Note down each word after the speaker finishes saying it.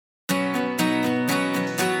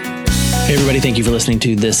Hey, everybody. Thank you for listening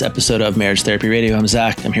to this episode of Marriage Therapy Radio. I'm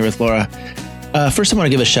Zach. I'm here with Laura. First, I want to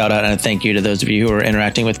give a shout out and a thank you to those of you who are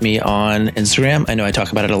interacting with me on Instagram. I know I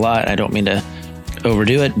talk about it a lot. I don't mean to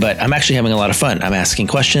overdo it, but I'm actually having a lot of fun. I'm asking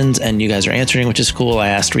questions and you guys are answering, which is cool. I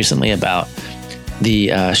asked recently about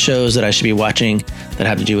the shows that I should be watching that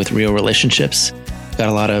have to do with real relationships. Got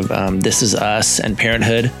a lot of This Is Us and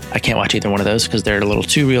Parenthood. I can't watch either one of those because they're a little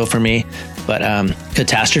too real for me. But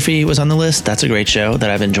Catastrophe was on the list. That's a great show that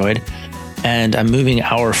I've enjoyed. And I'm moving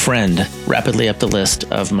Our Friend rapidly up the list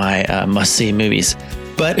of my must-see movies.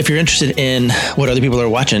 But if you're interested in what other people are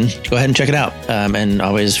watching, go ahead and check it out. And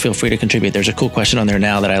always feel free to contribute. There's a cool question on there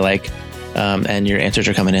now that I like, and your answers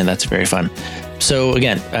are coming in. That's very fun. So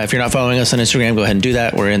again, if you're not following us on Instagram, go ahead and do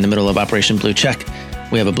that. We're in the middle of Operation Blue Check.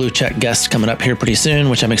 We have a Blue Check guest coming up here pretty soon,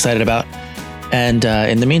 which I'm excited about. And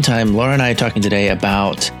in the meantime, Laura and I are talking today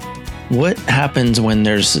about what happens when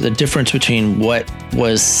there's a difference between what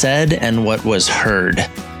was said and what was heard.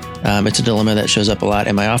 It's a dilemma that shows up a lot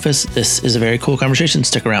in my office. This is a very cool conversation.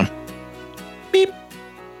 Stick around. Beep,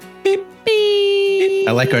 beep, beep.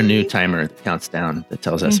 I like our new timer that counts down that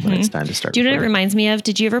tells us when it's time to start. Do you know what it reminds me of?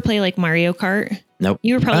 Did you ever play like Mario Kart? Nope.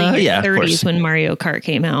 You were probably in your 30s when Mario Kart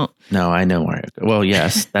came out. No, I know Mario Kart. Well,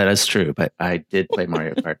 yes, that is true, but I did play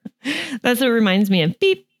Mario Kart. That's what it reminds me of.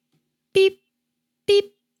 Beep, beep,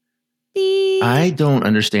 beep. I don't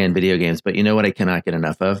understand video games, but you know what I cannot get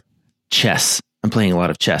enough of? Chess. I'm playing a lot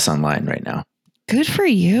of chess online right now. Good for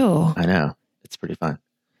you. I know. It's pretty fun.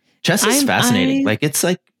 Chess is fascinating.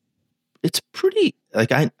 It's pretty,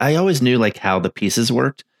 I always knew like how the pieces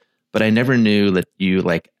worked, but I never knew that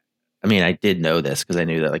I did know this because I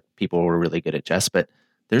knew that like people were really good at chess, but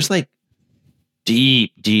there's like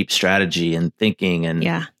deep strategy and thinking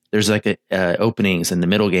and there's like openings and the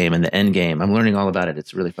middle game and the end game. I'm learning all about it.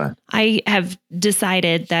 It's really fun. I have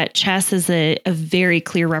decided that chess is a very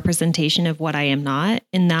clear representation of what I am not,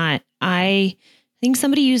 in that I think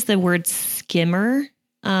somebody used the word skimmer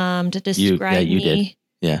to describe me. You did.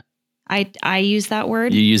 Yeah. I use that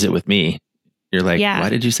word. You use it with me. You're like, why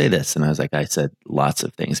did you say this? And I was like, I said lots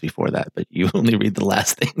of things before that, but you only read the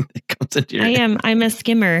last thing that comes into your head. I'm a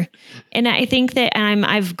skimmer. And I think that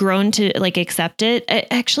I've grown to like accept it.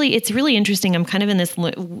 Actually, it's really interesting. I'm kind of in this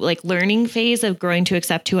learning phase of growing to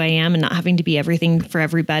accept who I am and not having to be everything for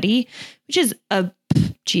everybody, which is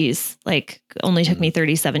only took me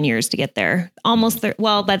 37 years to get there. By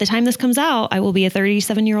the time this comes out, I will be a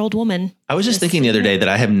 37-year-old woman. I was just thinking the other day that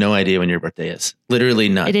I have no idea when your birthday is. Literally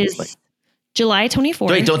none. It is July 24th.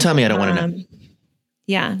 Wait, don't tell me. I don't want to know.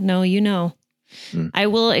 Yeah, no, you know. I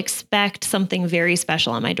will expect something very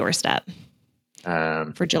special on my doorstep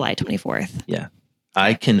for July 24th. Yeah.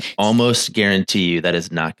 I can almost guarantee you that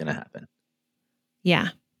is not going to happen. Yeah.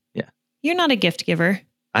 Yeah. You're not a gift giver.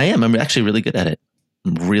 I am. I'm actually really good at it.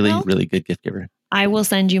 I'm really good gift giver. I will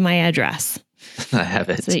send you my address. I have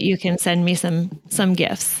it. So that you can send me some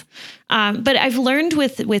gifts. But I've learned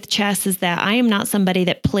with chess is that I am not somebody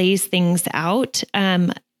that plays things out.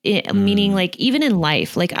 Meaning like even in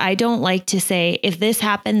life, like I don't like to say, if this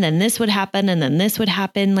happened, then this would happen. And then this would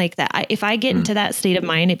happen like that. If I get into that state of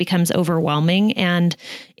mind, it becomes overwhelming. And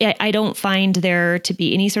I don't find there to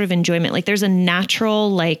be any sort of enjoyment. Like there's a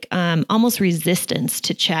natural, almost resistance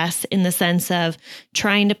to chess in the sense of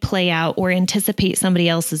trying to play out or anticipate somebody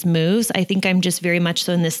else's moves. I think I'm just very much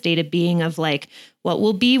so in this state of being of like, what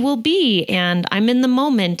will be. And I'm in the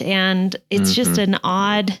moment. And it's just an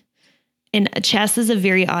odd. And chess is a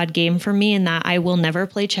very odd game for me in that I will never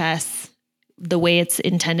play chess the way it's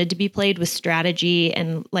intended to be played, with strategy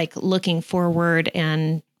and like looking forward.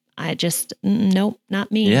 And I just, nope,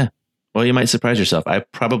 not me. Yeah. Well, you might surprise yourself. I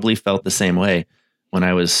probably felt the same way when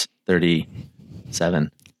I was 37,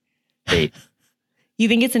 8. You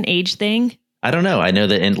think it's an age thing? I don't know. I know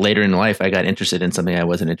that later in life, I got interested in something I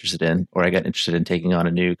wasn't interested in, or I got interested in taking on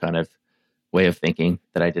a new kind of way of thinking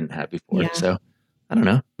that I didn't have before. Yeah. So I don't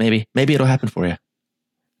know. Maybe it'll happen for you.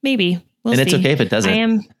 Maybe. We'll see. It's okay if it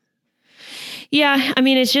doesn't. Yeah. I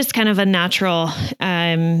mean, it's just kind of a natural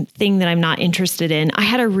thing that I'm not interested in. I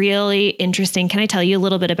had a really interesting, can I tell you a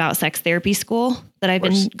little bit about sex therapy school that I've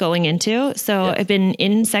been going into? So I've been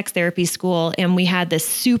in sex therapy school and we had this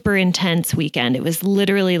super intense weekend. It was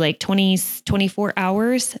literally like 24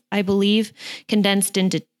 hours, I believe, condensed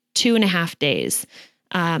into 2.5 days.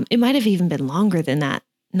 It might've even been longer than that.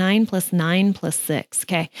 9 + 9 + 6.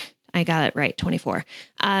 Okay. I got it right. 24.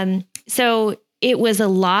 So it was a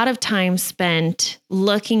lot of time spent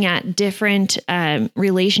looking at different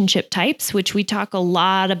relationship types, which we talk a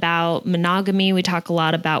lot about monogamy. We talk a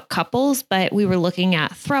lot about couples, but we were looking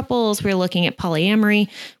at thruples. We were looking at polyamory.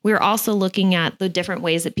 We were also looking at the different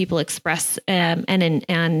ways that people express and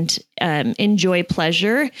enjoy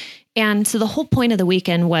pleasure. And so the whole point of the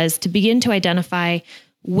weekend was to begin to identify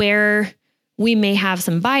where we may have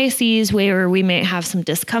some biases, where we may have some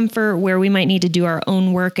discomfort, where we might need to do our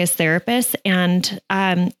own work as therapists. And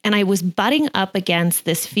I was butting up against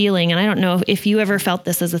this feeling, and I don't know if you ever felt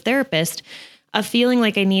this as a therapist, a feeling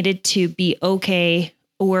like I needed to be okay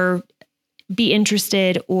or be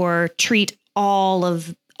interested or treat all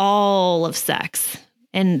of sex.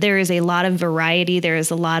 And there is a lot of variety. There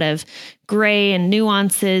is a lot of gray and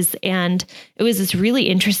nuances. And it was this really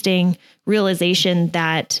interesting realization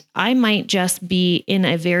that I might just be in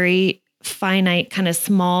a very finite kind of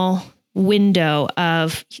small window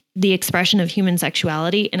of the expression of human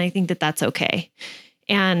sexuality. And I think that that's okay.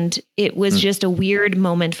 And it was just a weird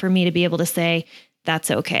moment for me to be able to say,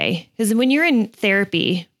 that's okay. Because when you're in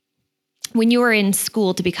therapy, when you are in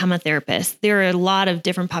school to become a therapist, there are a lot of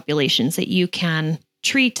different populations that you can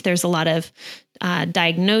treat. There's a lot of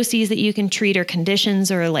diagnoses that you can treat or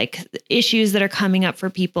conditions or like issues that are coming up for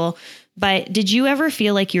people. But did you ever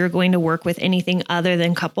feel like you were going to work with anything other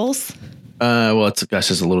than couples? Well, it's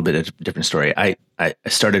a little bit of a different story. I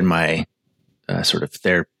started my sort of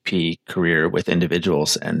therapy career with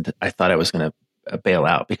individuals, and I thought I was going to bail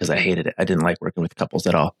out because I hated it. I didn't like working with couples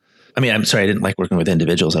at all. I mean, I didn't like working with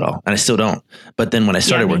individuals at all, and I still don't. But then when I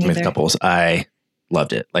started working with couples, I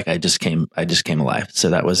loved it. Like I just came alive. So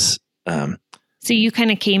that was. So you kind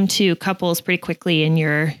of came to couples pretty quickly in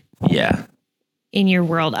your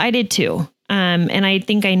world. I did too. And I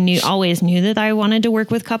think I always knew that I wanted to work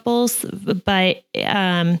with couples, but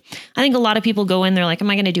I think a lot of people go in, they're like, am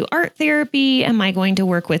I going to do art therapy? Am I going to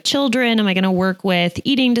work with children? Am I going to work with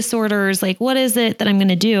eating disorders? Like, what is it that I'm going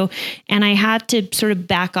to do? And I had to sort of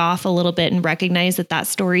back off a little bit and recognize that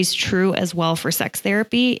story's true as well for sex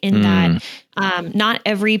therapy, in that not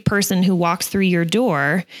every person who walks through your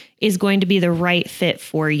door is going to be the right fit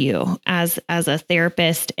for you as a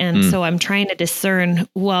therapist. And so I'm trying to discern,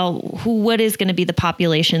 what is going to be the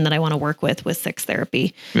population that I want to work with sex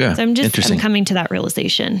therapy. Yeah. So I'm coming to that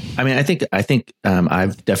realization. I mean, I think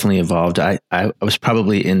I've definitely evolved. I was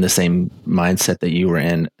probably in the same mindset that you were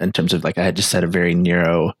in terms of like, I had just had a very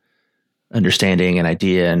narrow understanding and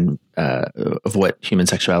idea and of what human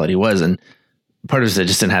sexuality was. And part of it is I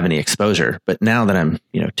just didn't have any exposure. But now that I'm,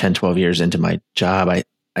 10, 12 years into my job,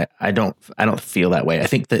 I don't feel that way. I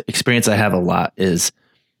think the experience I have a lot is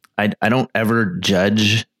I don't ever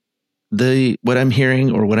judge what I'm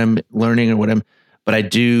hearing or what I'm learning but I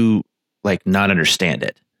do like not understand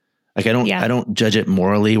it. Like I don't judge it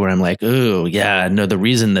morally where I'm like, oh yeah, no, the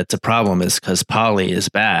reason that's a problem is because poly is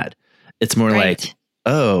bad. It's more like,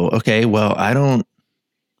 oh, okay, well, I don't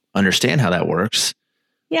understand how that works.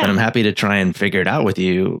 Yeah. But I'm happy to try and figure it out with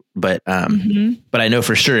you. But but I know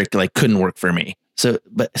for sure it like couldn't work for me. So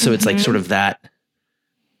it's like sort of that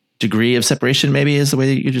degree of separation maybe is the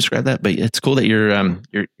way that you describe that. But it's cool that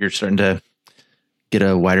you're starting to get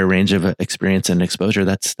a wider range of experience and exposure.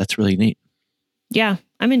 That's really neat. Yeah,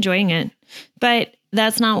 I'm enjoying it. But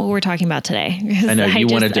that's not what we're talking about today. I know you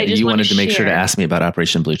wanted to make sure to ask me about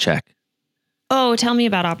Operation Blue Check. Oh, tell me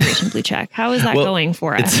about Operation Blue Check. How is that going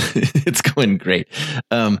for us? It's going great.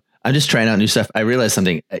 I'm just trying out new stuff. I realized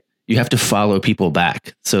something. You have to follow people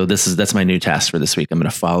back. So that's my new task for this week. I'm going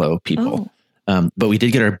to follow people. But we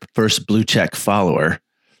did get our first Blue Check follower.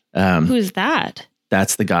 Who's that?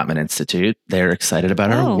 That's the Gottman Institute. They're excited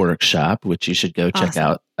about our workshop, which you should go check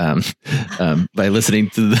out by listening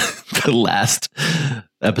to the last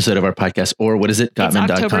episode of our podcast. Or what is it?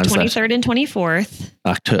 Gottman.com. October 23rd and 24th.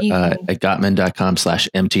 At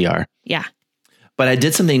Gottman.com/MTR. Yeah. But I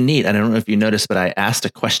did something neat. I don't know if you noticed, but I asked a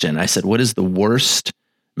question. I said, what is the worst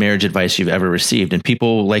marriage advice you've ever received? And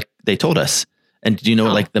people they told us. And do you know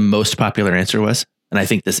what the most popular answer was? And I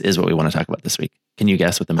think this is what we want to talk about this week. Can you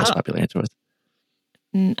guess what the most popular answer was?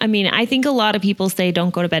 I mean, I think a lot of people say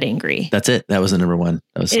don't go to bed angry. That's it. That was the number one.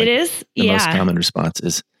 That was the most common response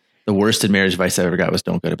is the worst in marriage advice I ever got was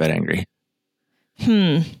don't go to bed angry.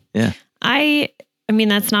 Yeah. I mean,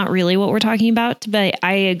 that's not really what we're talking about, but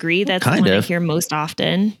I agree. That's the one I hear most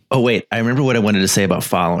often. Oh, wait. I remember what I wanted to say about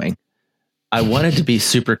following. I wanted to be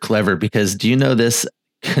super clever because do you know this?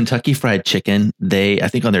 Kentucky Fried Chicken, I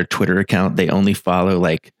think on their Twitter account, they only follow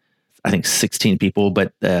 16 people,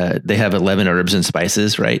 but they have 11 herbs and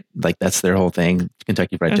spices, right? Like that's their whole thing,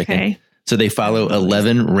 Kentucky Fried Chicken. So they follow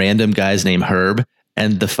 11 random guys named Herb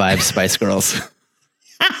and the 5 Spice Girls.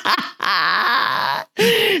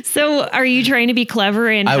 So are you trying to be clever?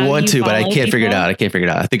 And I want to, but I can't figure it out. I think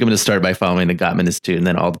I'm going to start by following the Gottman Institute and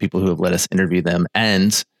then all the people who have let us interview them.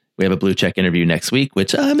 And we have a Blue Check interview next week,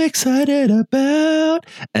 which I'm excited about.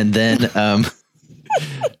 And then,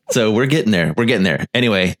 so we're getting there. We're getting there.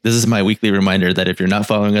 Anyway, this is my weekly reminder that if you're not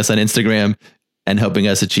following us on Instagram and helping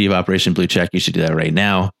us achieve Operation Blue Check, you should do that right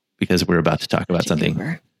now, because we're about to talk about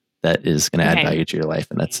something that is going to add value to your life.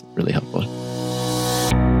 And that's really helpful.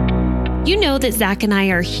 You know that Zach and I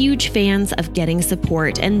are huge fans of getting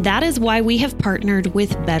support, and that is why we have partnered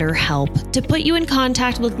with BetterHelp to put you in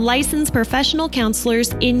contact with licensed professional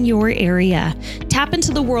counselors in your area. Tap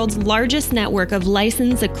into the world's largest network of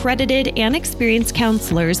licensed, accredited, and experienced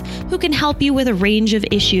counselors who can help you with a range of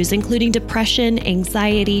issues, including depression,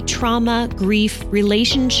 anxiety, trauma, grief,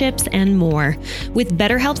 relationships, and more. With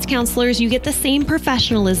BetterHelp's counselors, you get the same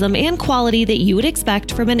professionalism and quality that you would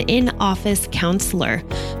expect from an in-office counselor,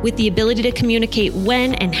 with the ability to communicate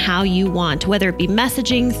when and how you want, whether it be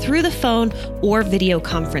messaging, through the phone, or video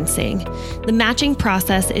conferencing. The matching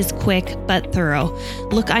process is quick but thorough.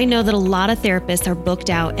 Look, I know that a lot of therapists are booked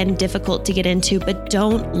out and difficult to get into, but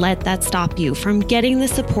don't let that stop you from getting the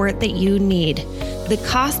support that you need. The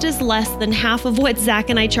cost is less than half of what Zach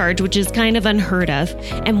and I charge, which is kind of unheard of.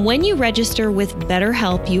 And when you register with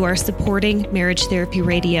BetterHelp, you are supporting Marriage Therapy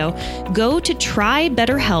Radio. Go to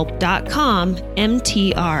trybetterhelp.com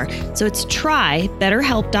MTR. So it's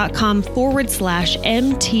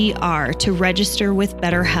trybetterhelp.com/MTR to register with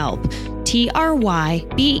BetterHelp.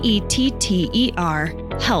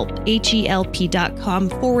 TRYBETTER help,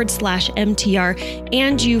 HELP.com/MTR,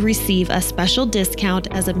 and you receive a special discount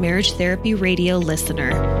as a Marriage Therapy Radio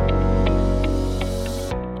listener.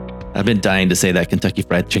 I've been dying to say that Kentucky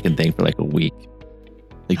Fried Chicken thing for like a week,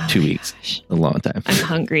 2 weeks, a long time. I'm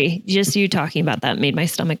hungry. Just you talking about that made my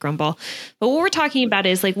stomach grumble. But what we're talking about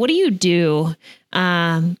is like, what do you do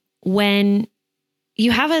when you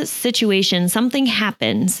have a situation, something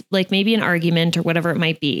happens, like maybe an argument or whatever it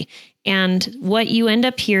might be. And what you end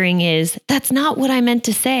up hearing is, that's not what I meant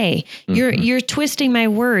to say. You're twisting my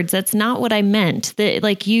words. That's not what I meant. That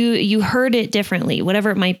like you heard it differently, whatever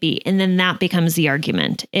it might be. And then that becomes the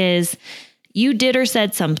argument is you did or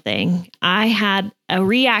said something. I had a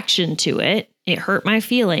reaction to it. It hurt my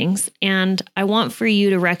feelings. And I want for you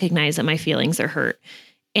to recognize that my feelings are hurt.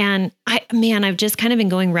 And I've just kind of been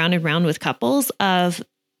going round and round with couples of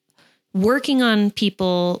working on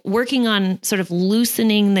sort of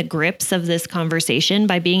loosening the grips of this conversation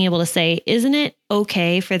by being able to say, isn't it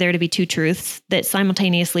okay for there to be two truths that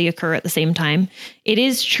simultaneously occur at the same time? It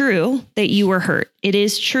is true that you were hurt. It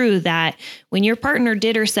is true that when your partner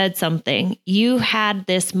did or said something, you had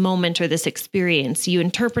this moment or this experience, you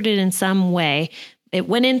interpreted in some way, it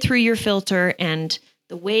went in through your filter, and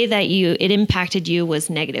the way that it impacted you was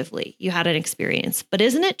negatively. You had an experience. But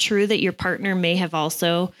isn't it true that your partner may have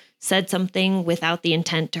also said something without the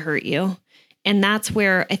intent to hurt you? And that's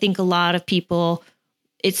where I think a lot of people,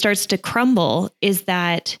 it starts to crumble, is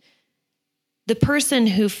that the person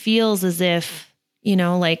who feels as if,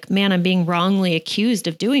 like, man, I'm being wrongly accused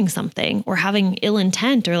of doing something or having ill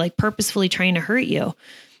intent or like purposefully trying to hurt you,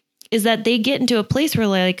 is that they get into a place where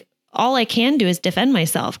like, all I can do is defend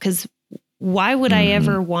myself, because why would I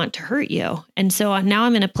ever want to hurt you? And so now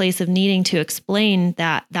I'm in a place of needing to explain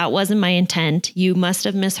that that wasn't my intent. You must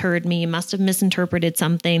have misheard me. You must have misinterpreted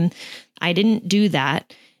something. I didn't do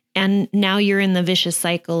that. And now you're in the vicious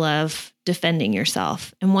cycle of defending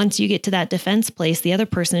yourself. And once you get to that defense place, the other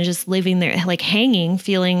person is just living there, like hanging,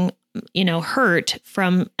 feeling, hurt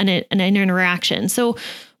from an interaction. So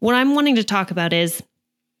what I'm wanting to talk about is,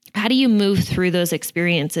 how do you move through those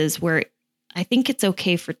experiences where I think it's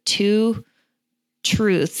okay for two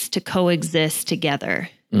truths to coexist together?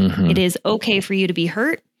 Mm-hmm. It is okay for you to be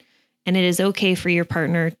hurt, and it is okay for your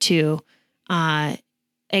partner to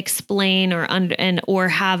explain or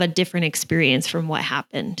have a different experience from what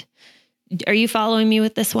happened. Are you following me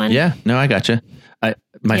with this one? Yeah, no, I gotcha.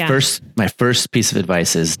 My first piece of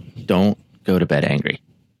advice is, don't go to bed angry.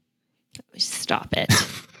 Stop it.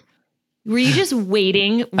 Were you just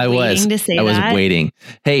waiting to say that? I was waiting.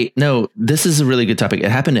 Hey, no, this is a really good topic.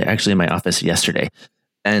 It happened actually in my office yesterday.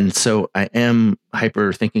 And so I am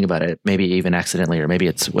hyper thinking about it, maybe even accidentally, or maybe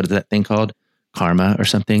it's, what is that thing called? Karma or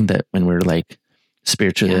something, that when we're like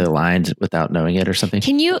spiritually aligned without knowing it or something.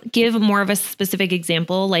 Can you give more of a specific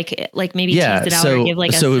example? Like maybe tease it out or give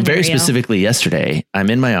like a scenario? Very specifically yesterday,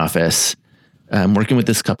 I'm in my office. I'm working with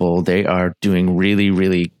this couple. They are doing really,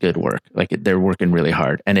 really good work. Like, they're working really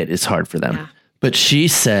hard, and it is hard for them. Yeah. But she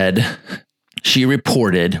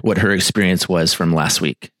reported what her experience was from last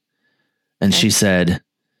week. And she said,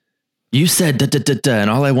 you said da da da da, and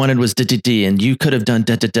all I wanted was da da da, and you could have done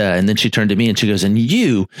da da da. And then she turned to me and she goes, and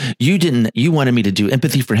you wanted me to do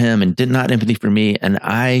empathy for him and did not empathy for me. And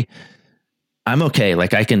I'm okay.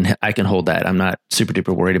 Like I can hold that. I'm not super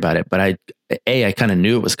duper worried about it, but I kind of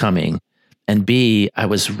knew it was coming. And B, I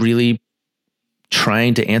was really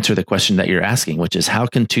trying to answer the question that you're asking, which is how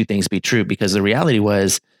can two things be true? Because the reality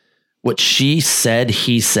was what she said,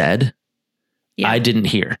 he said, I didn't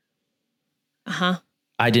hear. Uh-huh.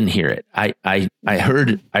 I didn't hear it. I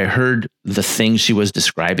heard the thing she was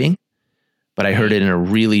describing, but I heard it in a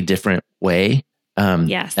really different way.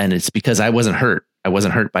 Yes. And it's because I wasn't hurt. I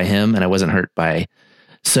wasn't hurt by him and I wasn't hurt by,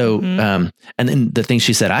 and then the thing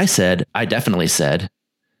she said, I definitely said,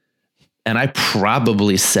 and I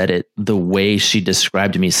probably said it the way she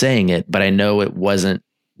described me saying it, but I know it wasn't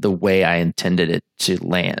the way I intended it to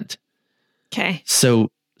land. Okay.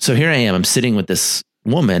 So here I am, I'm sitting with this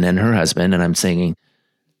woman and her husband, and I'm saying,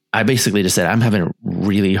 I basically just said, I'm having a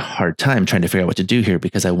really hard time trying to figure out what to do here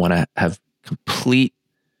because I want to have complete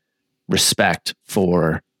respect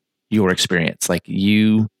for your experience. Like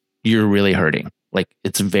you're really hurting. Like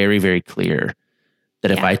it's very, very clear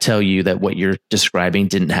that if I tell you that what you're describing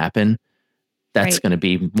didn't happen, that's going to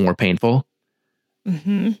be more painful.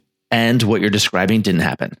 Mm-hmm. And what you're describing didn't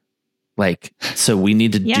happen. Like, so we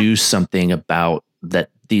need to do something about that.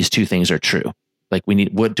 These two things are true. Like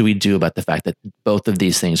what do we do about the fact that both of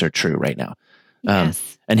these things are true right now?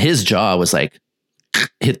 Yes. And his jaw was like,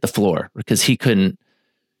 hit the floor because he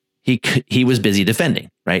was busy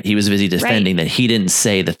defending, right? He was busy defending that he didn't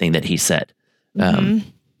say the thing that he said,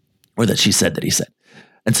 or that she said that he said.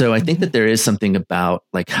 And so I think that there is something about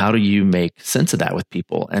like, how do you make sense of that with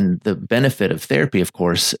people? And the benefit of therapy, of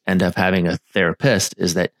course, and of having a therapist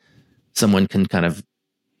is that someone can kind of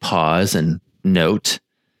pause and note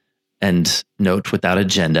without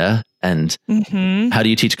agenda. And how do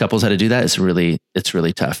you teach couples how to do that? It's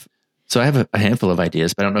really tough. So I have a handful of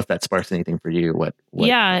ideas, but I don't know if that sparks anything for you. What?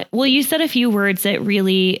 Yeah. Well, you said a few words that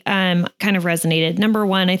really kind of resonated. Number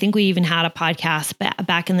one, I think we even had a podcast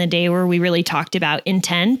back in the day where we really talked about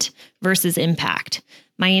intent versus impact.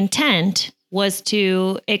 My intent was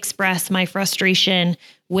to express my frustration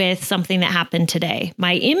with something that happened today.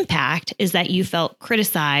 My impact is that you felt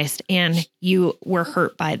criticized and you were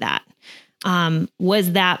hurt by that.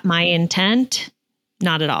 Was that my intent?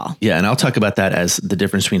 Not at all. Yeah. And I'll talk about that as the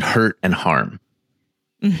difference between hurt and harm,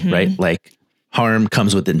 right? Like harm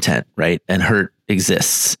comes with intent, right? And hurt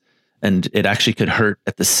exists. And it actually could hurt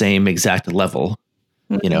at the same exact level,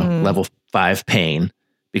 level 5 pain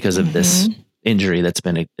because of this injury that's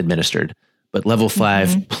been administered. But level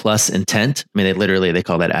 5 plus intent, I mean, they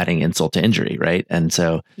call that adding insult to injury, right? And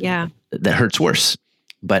so that hurts worse.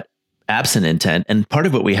 But absent intent, and part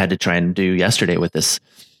of what we had to try and do yesterday with this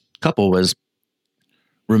couple was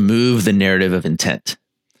remove the narrative of intent,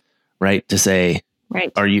 right? To say,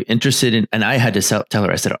 are you interested in, and I had to tell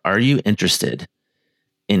her, I said, are you interested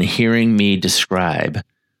in hearing me describe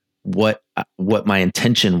what my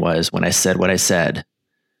intention was when I said what I said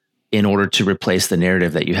in order to replace the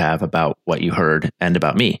narrative that you have about what you heard and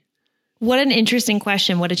about me? What an interesting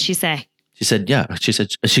question. What did she say? She said, yeah. She said,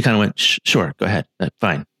 she kind of went, sure, go ahead.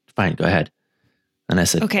 Fine, go ahead. And I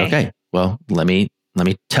said, okay, well, let me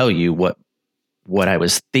tell you what I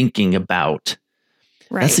was thinking about.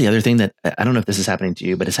 Right. That's the other thing that I don't know if this is happening to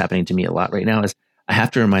you, but it's happening to me a lot right now is I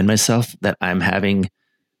have to remind myself that I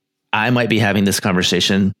might be having this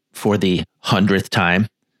conversation for the 100th time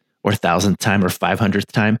or 1,000th time or 500th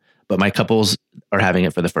time, but my couples are having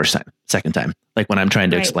it for the first time, second time. Like when I'm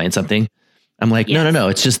trying to explain something, I'm like, no,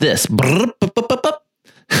 it's just this. And they're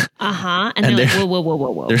like,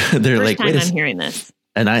 whoa. They're first like, time I'm hearing this.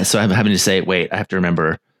 And so I'm having to say, wait, I have to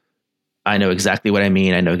remember, I know exactly what I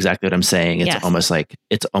mean. I know exactly what I'm saying. It's almost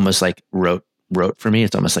like rote for me.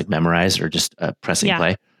 It's almost like memorized or just pressing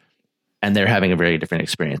play. And they're having a very different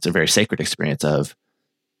experience, a very sacred experience of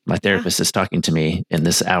my therapist is talking to me in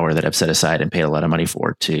this hour that I've set aside and paid a lot of money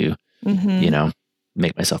for to,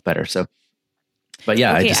 make myself better. So, but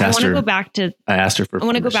I just asked her. I asked her for permission. I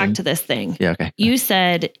want to go back to this thing. Yeah. Okay.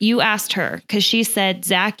 You asked her because she said,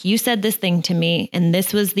 Zach, you said this thing to me and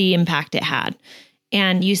this was the impact it had.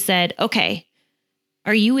 And you said, okay,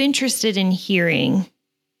 are you interested in hearing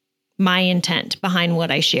my intent behind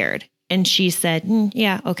what I shared? And she said,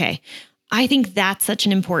 yeah, okay. I think that's such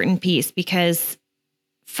an important piece because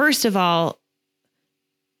first of all,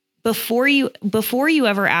 before you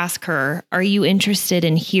ever ask her, are you interested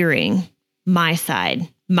in hearing my side,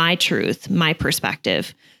 my truth, my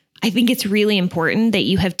perspective? I think it's really important that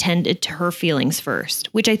you have tended to her feelings first,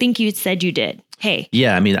 which I think you said you did. Hey.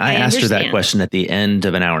 Yeah. I mean, I asked her that question at the end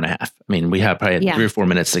of an hour and a half. I mean, we have probably 3 or 4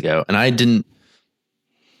 minutes to go. And I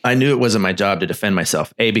knew it wasn't my job to defend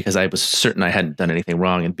myself. A, because I was certain I hadn't done anything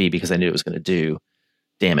wrong. And B, because I knew it was going to do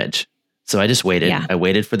damage. So I just waited. I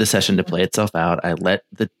waited for the session to play itself out. I let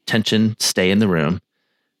the tension stay in the room.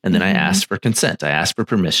 And then I asked for consent. I asked for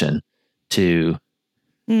permission to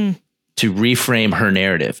reframe her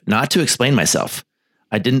narrative, not to explain myself.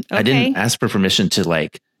 I didn't ask for permission to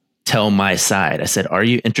like tell my side. I said, are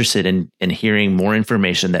you interested in hearing more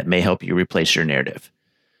information that may help you replace your narrative?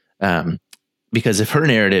 Because if her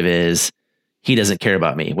narrative is, he doesn't care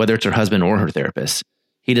about me, whether it's her husband or her therapist,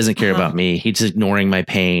 he doesn't care about me. He's ignoring my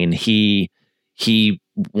pain. He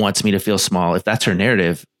wants me to feel small. If that's her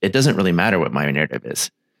narrative, it doesn't really matter what my narrative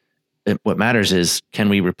is. What matters is, can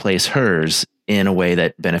we replace hers in a way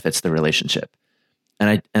that benefits the relationship?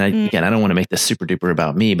 And again, I don't want to make this super duper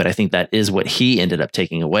about me, but I think that is what he ended up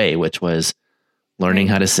taking away, which was learning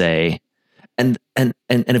how to say, and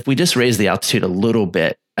if we just raise the altitude a little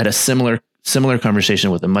bit at a similar conversation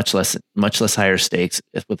with a much less higher stakes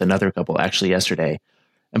with another couple actually yesterday.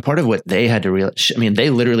 And part of what they had to realize, I mean, they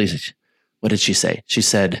literally, what did she say? She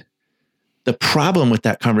said, the problem with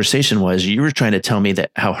that conversation was you were trying to tell me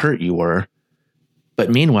that how hurt you were, but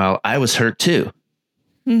meanwhile, I was hurt too.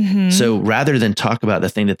 Mm-hmm. So rather than talk about the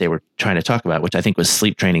thing that they were trying to talk about, which I think was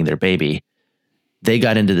sleep training their baby, they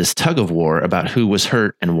got into this tug of war about who was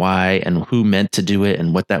hurt and why and who meant to do it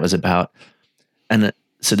and what that was about. And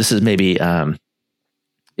so this is maybe,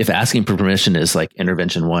 if asking for permission is like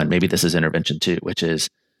intervention 1, maybe this is intervention 2, which is,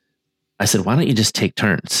 I said, why don't you just take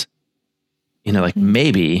turns? Like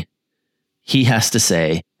maybe he has to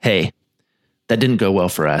say, hey, that didn't go well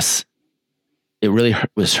for us. It really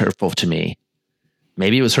was hurtful to me.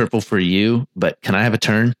 Maybe it was hurtful for you, but can I have a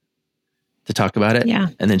turn to talk about it? Yeah.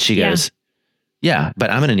 And then she goes, yeah, but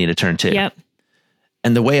I'm going to need a turn too. Yep.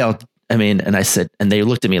 And the way and I said, and they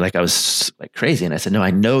looked at me like I was like crazy. And I said, no, I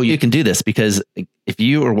know you can do this, because if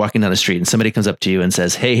you are walking down the street and somebody comes up to you and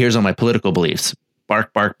says, hey, here's all my political beliefs,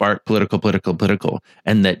 bark, bark, bark, political.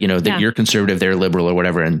 And that, that you're conservative, they're liberal or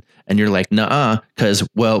whatever. And you're like, nuh-uh, because,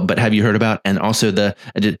 but have you heard about, and also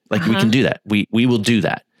we can do that. We will do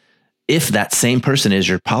that. If that same person is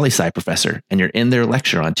your poli-sci professor and you're in their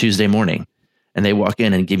lecture on Tuesday morning and they walk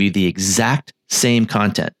in and give you the exact same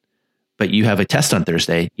content, but you have a test on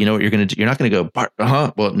Thursday, you know what you're going to do? You're not going to go,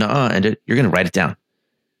 and you're going to write it down.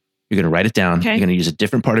 You're going to write it down. Okay. You're going to use a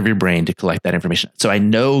different part of your brain to collect that information. So I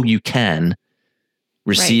know you can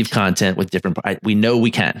receive content with different, we know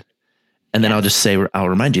we can. And then I'll just say, I'll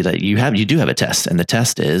remind you that you do have a test, and the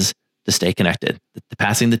test is to stay connected.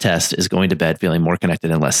 Passing the test is going to bed feeling more connected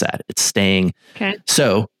and less sad. It's staying. Okay.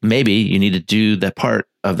 So maybe you need to do the part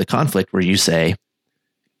of the conflict where you say,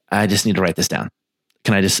 I just need to write this down.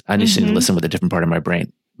 I just need to listen with a different part of my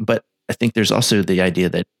brain. But I think there's also the idea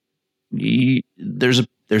that there's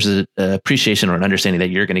a appreciation or an understanding that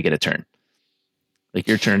you're going to get a turn. Like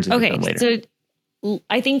your turn's going to come later. So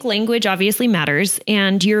I think language obviously matters,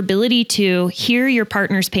 and your ability to hear your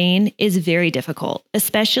partner's pain is very difficult,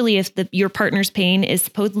 especially if your partner's pain is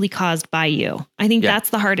supposedly caused by you. I think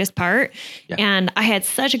that's the hardest part. Yeah. And I had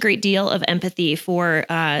such a great deal of empathy for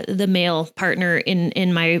the male partner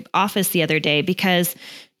in my office the other day, because,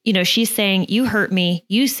 she's saying, you hurt me,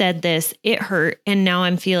 you said this, it hurt, and now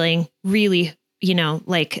I'm feeling really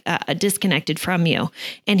disconnected from you.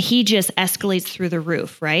 And he just escalates through the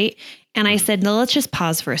roof, right? And I said, no, let's just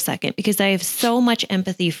pause for a second, because I have so much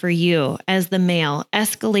empathy for you as the male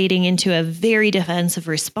escalating into a very defensive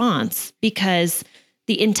response, because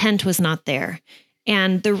the intent was not there.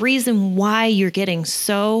 And the reason why you're getting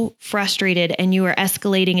so frustrated and you are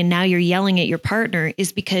escalating and now you're yelling at your partner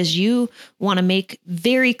is because you want to make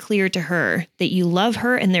very clear to her that you love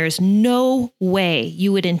her and there's no way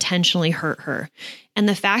you would intentionally hurt her. And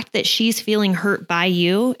the fact that she's feeling hurt by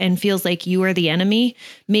you and feels like you are the enemy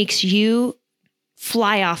makes you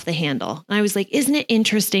fly off the handle. And I was like, isn't it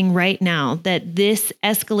interesting right now that this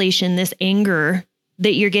escalation, this anger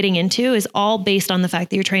that you're getting into is all based on the fact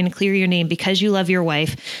that you're trying to clear your name because you love your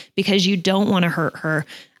wife, because you don't want to hurt her,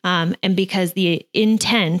 and because the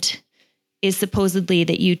intent is supposedly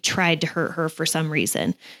that you tried to hurt her for some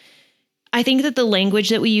reason. I think that the language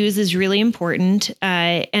that we use is really important.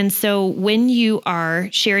 And so when you are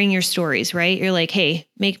sharing your stories, right, you're like, hey,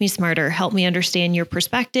 make me smarter, help me understand your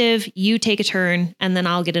perspective, you take a turn, and then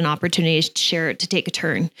I'll get an opportunity to share it, to take a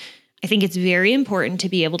turn. I think it's very important to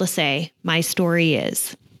be able to say, my story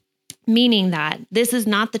is, meaning that this is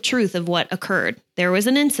not the truth of what occurred. There was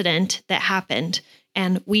an incident that happened,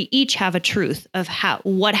 and we each have a truth of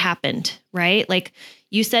what happened, right? Like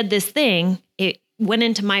you said this thing, it went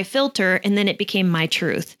into my filter and then it became my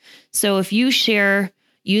truth. So if you share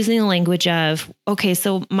using the language of, okay,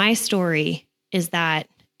 so my story is that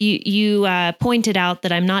you pointed out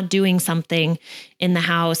that I'm not doing something in the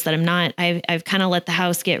house, that I've kind of let the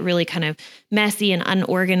house get really kind of messy and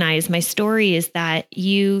unorganized. My story is that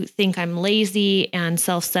you think I'm lazy and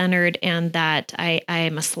self-centered and that I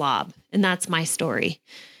am a slob. And that's my story.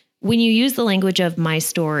 When you use the language of my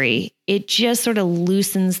story, it just sort of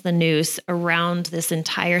loosens the noose around this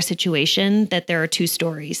entire situation that there are two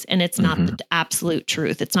stories and it's not the absolute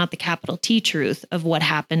truth. It's not the capital T truth of what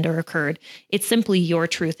happened or occurred. It's simply your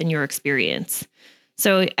truth and your experience.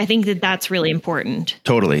 So I think that that's really important.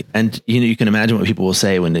 Totally. And you can imagine what people will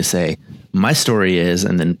say when they say, my story is,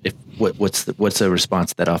 and then what's the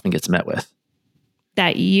response that often gets met with?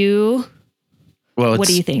 That you, what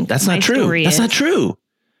do you think? That's not true. That's not true.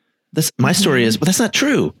 My story is, but that's not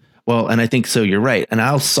true. Well, and I think so. You're right. And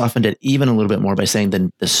I'll soften it even a little bit more by saying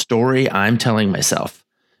then the story I'm telling myself,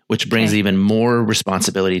 which brings even more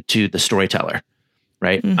responsibility to the storyteller,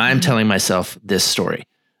 right? I'm telling myself this story.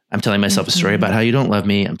 I'm telling myself a story about how you don't love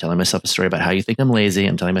me. I'm telling myself a story about how you think I'm lazy.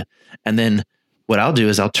 And then what I'll do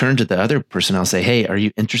is I'll turn to the other person. I'll say, hey, are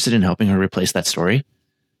you interested in helping her replace that story?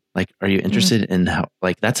 Like, are you interested in how,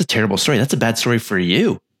 like, that's a terrible story. That's a bad story for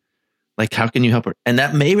you. Like, how can you help her? And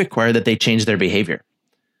that may require that they change their behavior,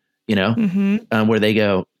 where they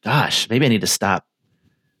go, gosh, maybe I need to stop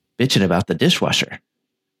bitching about the dishwasher,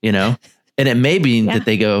 and it may be that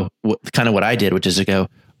they go kind of what I did, which is to go,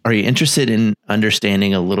 are you interested in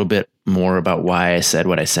understanding a little bit more about why I said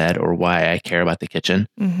what I said or why I care about the kitchen?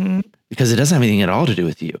 Because it doesn't have anything at all to do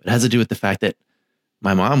with you. It has to do with the fact that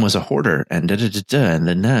my mom was a hoarder and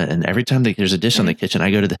and every time there's a dish on the kitchen,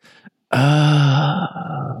 I go to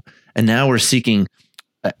and now we're seeking,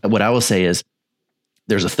 what I will say is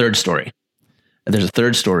there's a third story. And there's a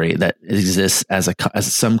third story that exists as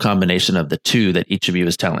some combination of the two that each of you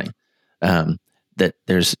is telling. That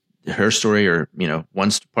there's her story or,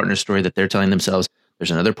 one partner's story that they're telling themselves.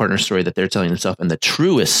 There's another partner's story that they're telling themselves. And the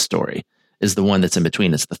truest story is the one that's in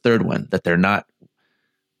between. It's the third one that they're not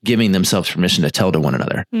giving themselves permission to tell to one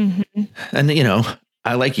another. And,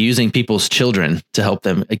 I like using people's children to help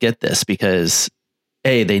them get this because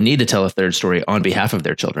A, they need to tell a third story on behalf of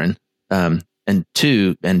their children. And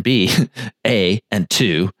two, and B, A, and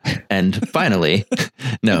two, and finally,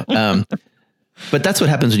 no. But that's what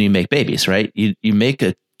happens when you make babies, right? You make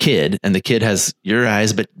a kid and the kid has your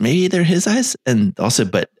eyes, but maybe they're his eyes. And also,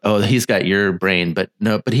 he's got your brain, but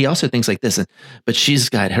he also thinks like this. But she's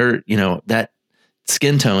got her, that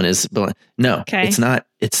skin tone is, it's not,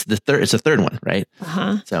 it's a third one, right?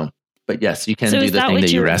 So, but yes, you can do the thing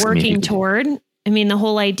that you were asking me. Working toward? I mean, the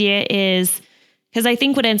whole idea is, because I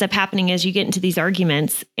think what ends up happening is you get into these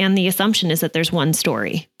arguments and the assumption is that there's one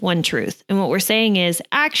story, one truth. And what we're saying is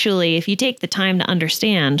actually, if you take the time to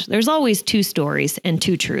understand, there's always two stories and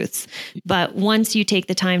two truths. But once you take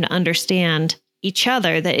the time to understand each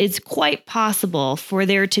other, that it's quite possible for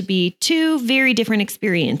there to be two very different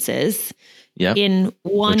experiences in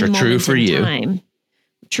one which are moment true for in you. Time.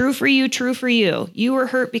 True for you, true for you. You were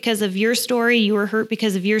hurt because of your story. You were hurt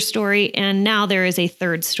because of your story. And now there is a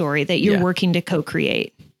third story that you're working to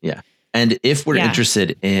co-create. Yeah. And if we're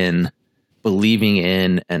interested in believing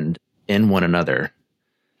in and in one another,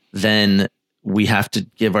 then we have to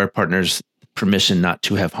give our partners permission not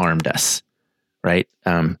to have harmed us, right?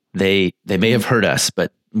 They may have hurt us,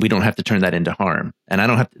 but we don't have to turn that into harm. And I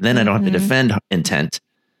don't have to defend intent.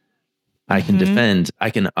 I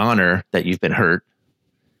can honor that you've been hurt.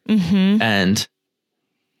 And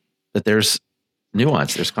that there's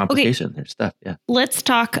nuance, there's complication, there's stuff. Yeah. Let's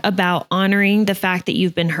talk about honoring the fact that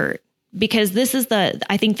you've been hurt, because this is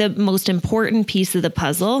I think the most important piece of the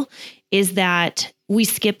puzzle is that we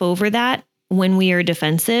skip over that when we are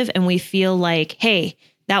defensive and we feel like, hey,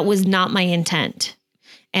 that was not my intent.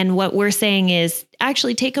 And what we're saying is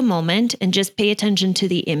actually take a moment and just pay attention to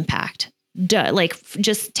the impact.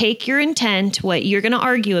 Just take your intent, what you're going to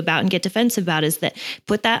argue about and get defensive about is that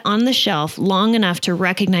put that on the shelf long enough to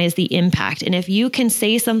recognize the impact. And if you can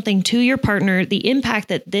say something to your partner, the impact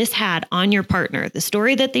that this had on your partner, the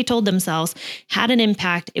story that they told themselves had an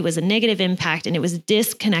impact, it was a negative impact and it was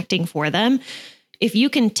disconnecting for them. If you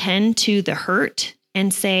can tend to the hurt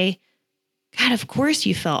and say, God, of course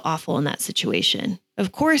you felt awful in that situation.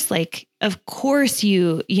 Of course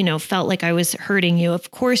you felt like I was hurting you. Of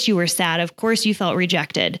course you were sad. Of course you felt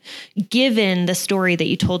rejected, given the story that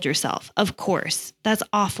you told yourself. Of course, that's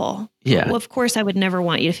awful. Yeah. Well, of course I would never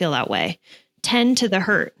want you to feel that way. Tend to the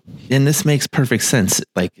hurt. And this makes perfect sense.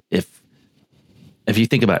 Like if if you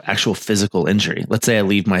think about actual physical injury, let's say I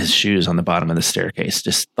leave my shoes on the bottom of the staircase,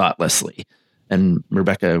 just thoughtlessly, and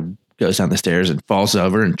Rebecca goes down the stairs and falls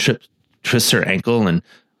over and twists her ankle and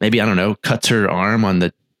maybe, I don't know, cuts her arm on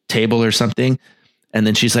the table or something. And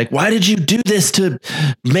then she's like, why did you do this to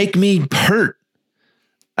make me hurt?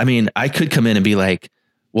 I mean, I could come in and be like,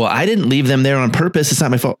 well, I didn't leave them there on purpose. It's not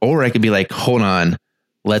my fault. Or I could be like, hold on,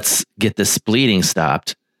 let's get this bleeding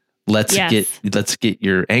stopped. Let's get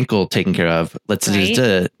your ankle taken care of. Let's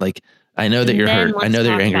just like, I know that you're hurt. I know that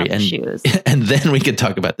you're angry. And then we could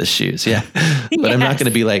talk about the shoes. Yeah. But I'm not going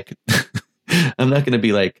to be like,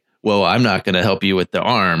 well, I'm not going to help you with the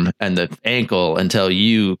arm and the ankle until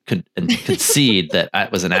you concede that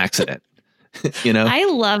it was an accident. You know, I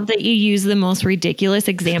love that you use the most ridiculous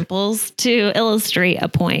examples to illustrate a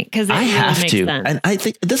point, because I have to. Sense. And I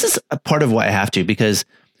think this is a part of why I have to, because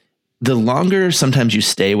the longer sometimes you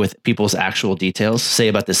stay with people's actual details, say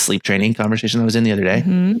about this sleep training conversation I was in the other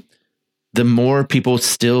day, the more people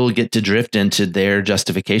still get to drift into their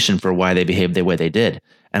justification for why they behaved the way they did.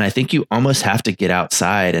 And I think you almost have to get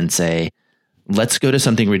outside and say, let's go to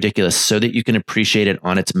something ridiculous so that you can appreciate it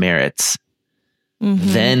on its merits.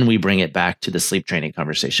 Then we bring it back to the sleep training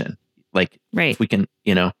conversation. Like, if we can,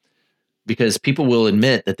 you know, because people will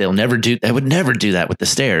admit that they would never do that with the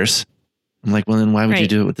stairs. I'm like, well, then why would you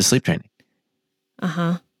do it with the sleep training?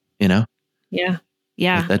 You know? Yeah.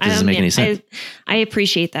 Yeah. That doesn't make any sense. I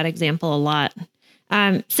appreciate that example a lot.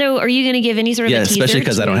 So are you going to give any sort of a teaser? Especially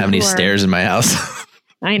because I don't have any stairs in my house.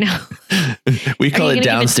 I know. We call it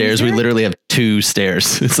downstairs. We literally have 2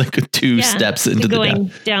 stairs. It's like 2 steps into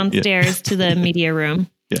going downstairs to the media room.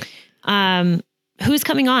 Who's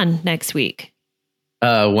coming on next week?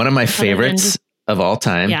 One of my favorites of all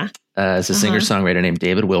time is a singer-songwriter named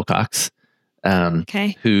David Wilcox.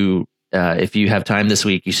 Who, if you have time this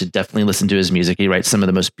week, you should definitely listen to his music. He writes some of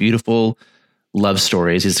the most beautiful love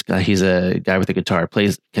stories. He's a guy with a guitar,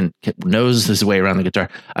 knows his way around the guitar.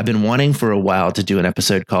 I've been wanting for a while to do an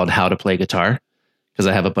episode called How to Play Guitar, because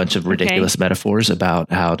I have a bunch of ridiculous metaphors about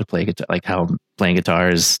how to play guitar, like how playing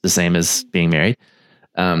guitar is the same as being married.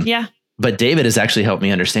 But David has actually helped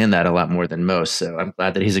me understand that a lot more than most. So I'm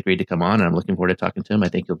glad that he's agreed to come on, and I'm looking forward to talking to him. I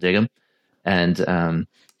think you'll dig him. And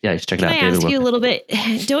you should check it out. Can I ask you a little bit?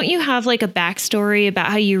 Don't you have like a backstory about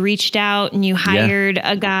how you reached out and you hired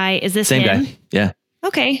a guy? Is this same him? guy? Yeah.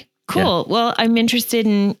 Okay, cool. Yeah. Well, I'm interested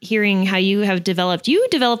in hearing how you have developed. You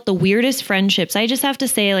developed the weirdest friendships. I just have to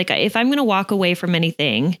say, like, if I'm going to walk away from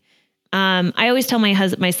anything, I always tell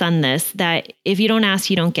my son this, that if you don't ask,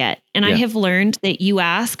 you don't get. And I have learned that you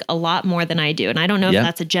ask a lot more than I do. And I don't know if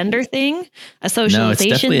that's a gender thing, a socialization thing.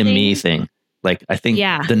 No, it's definitely a me thing. Like, I think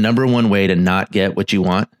the number one way to not get what you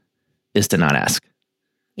want is to not ask.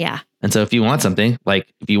 Yeah. And so if you want something,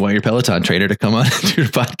 like if you want your Peloton trainer to come on to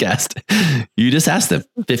your podcast, you just ask them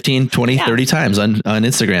 15, 20, 30 times on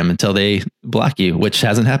Instagram until they block you, which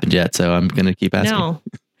hasn't happened yet. So I'm going to keep asking. No.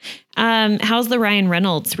 How's the Ryan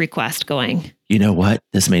Reynolds request going? You know what?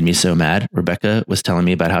 This made me so mad. Rebecca was telling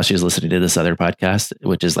me about how she was listening to this other podcast,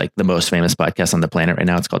 which is like the most famous podcast on the planet right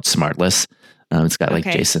now. It's called Smartless. It's got like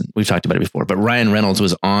Jason. We've talked about it before, but Ryan Reynolds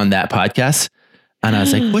was on that podcast. And I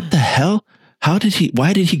was like, what the hell?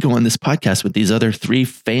 Why did he go on this podcast with these other 3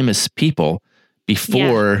 famous people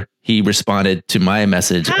before he responded to my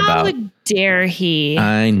message about? How dare he?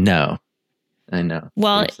 I know.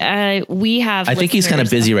 Well, we have. I think he's kind of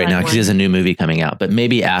busy right now because he has a new movie coming out, but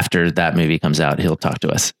maybe after that movie comes out, he'll talk to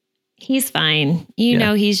us. He's fine. You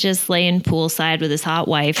know, he's just laying poolside with his hot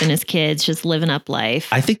wife and his kids, just living up life.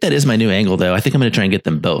 I think that is my new angle, though. I think I'm going to try and get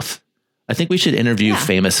them both. I think we should interview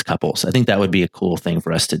famous couples. I think that would be a cool thing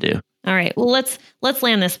for us to do. All right. Well, let's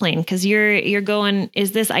land this plane, because you're going.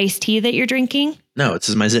 Is this iced tea that you're drinking? No, it's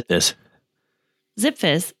my Zip Fizz. Zip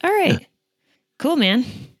Fizz. All right. Yeah. Cool, man.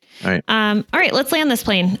 All right. All right. Let's land this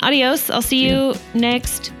plane. Adios. I'll see you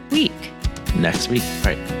next week. All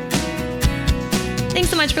right. Thanks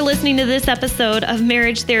so much for listening to this episode of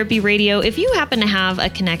Marriage Therapy Radio. If you happen to have a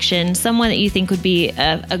connection, someone that you think would be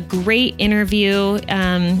a great interview,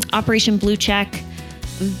 Operation Blue Check,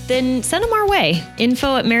 then send them our way.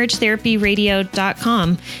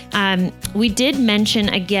 info@marriagetherapyradio.com. We did mention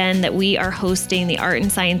again that we are hosting the Art and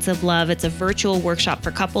Science of Love. It's a virtual workshop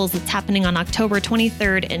for couples. It's happening on October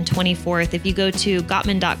 23rd and 24th. If you go to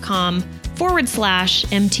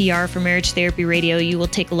gottman.com/MTR for Marriage Therapy Radio, you will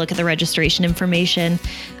take a look at the registration information.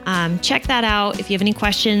 Check that out. If you have any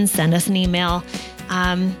questions, send us an email.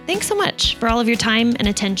 Thanks so much for all of your time and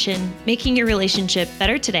attention, making your relationship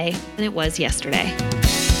better today than it was yesterday.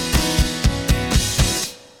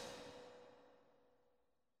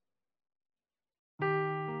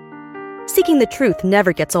 Seeking the truth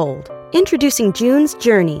never gets old. Introducing June's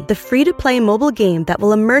Journey, the free-to-play mobile game that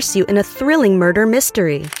will immerse you in a thrilling murder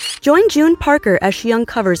mystery. Join June Parker as she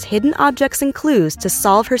uncovers hidden objects and clues to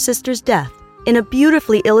solve her sister's death in a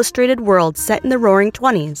beautifully illustrated world set in the Roaring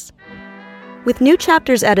 '20s. With new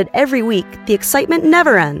chapters added every week, the excitement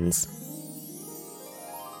never ends.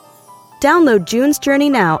 Download June's Journey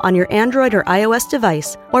now on your Android or iOS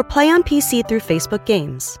device, or play on PC through Facebook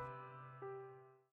Games.